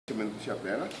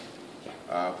Tumekushapeana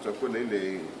kutakuwa na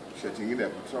ile shirt nyingine ya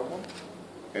patrol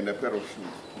and a pair of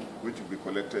shoes which will be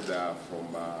collected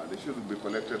from the shoes will be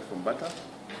collected from Bata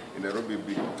in Nairobi. Will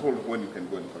be told when you can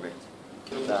go and collect.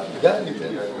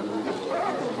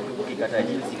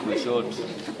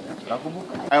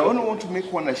 I only want to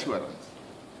make one assurance.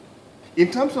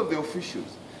 In terms of the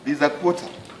officials, there is a quota,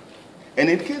 and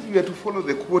in case we are to follow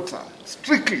the quota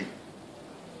strictly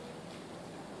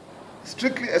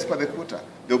as per the quota,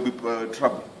 there will be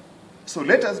trouble. So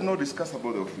let us not discuss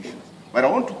about the officials. But I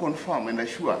want to confirm and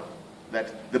assure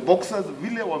that the boxers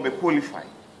really were qualified.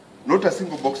 Not a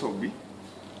single boxer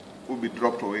will be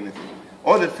dropped or anything.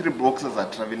 All the 3 boxers are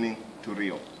traveling to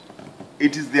Rio.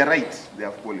 It is their right, they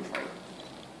have qualified.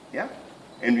 Yeah?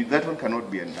 And that one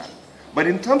cannot be undone. But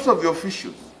in terms of the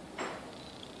officials,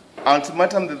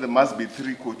 ultimatum that there must be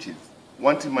 3 coaches,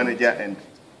 1 team manager, and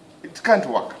it can't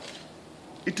work.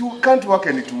 It can't work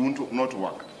and it will not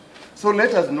work. So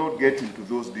let us not get into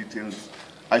those details,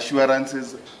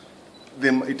 assurances,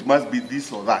 it must be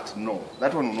this or that. No,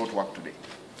 that one will not work today.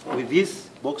 With these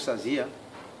boxers here,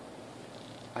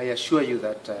 I assure you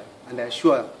that, and I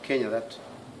assure Kenya that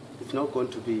it's not going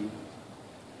to be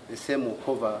the same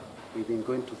walkover we've been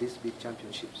going to these big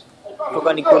championships.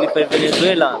 Toka ni qualify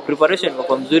Venezuela, preparation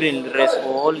kwa mzuri, ni rest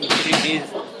for all 3 days,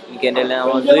 nikaendelea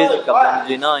na mazoezi kabla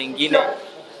mjue nao wengine.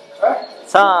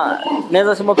 Saa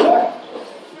naweza sema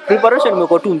preparation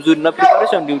imekuwa tu mzuri, na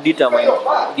preparation ndio determine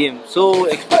game. So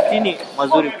expectini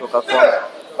mazuri kutoka kwangu.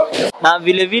 Na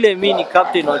vile vile mimi ni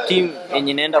captain wa team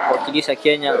yenye inaenda kuwakilisha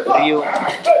Kenya Rio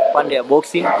pande ya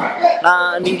boxing,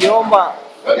 na ningeomba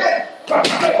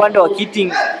upande wa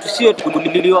kitting tusiwe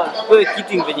tukuduliliwa, tuwe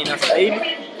kitting venye inastahili,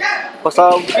 kwa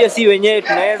sababu pia si wenyewe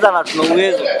tunaweza na tuna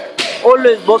uwezo.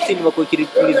 Always boxing imekuwa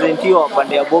representiwa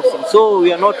pande ya boxing, so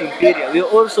we are not inferior, we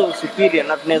are also superior,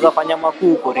 na tunaweza fanya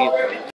makuu kwa Rio.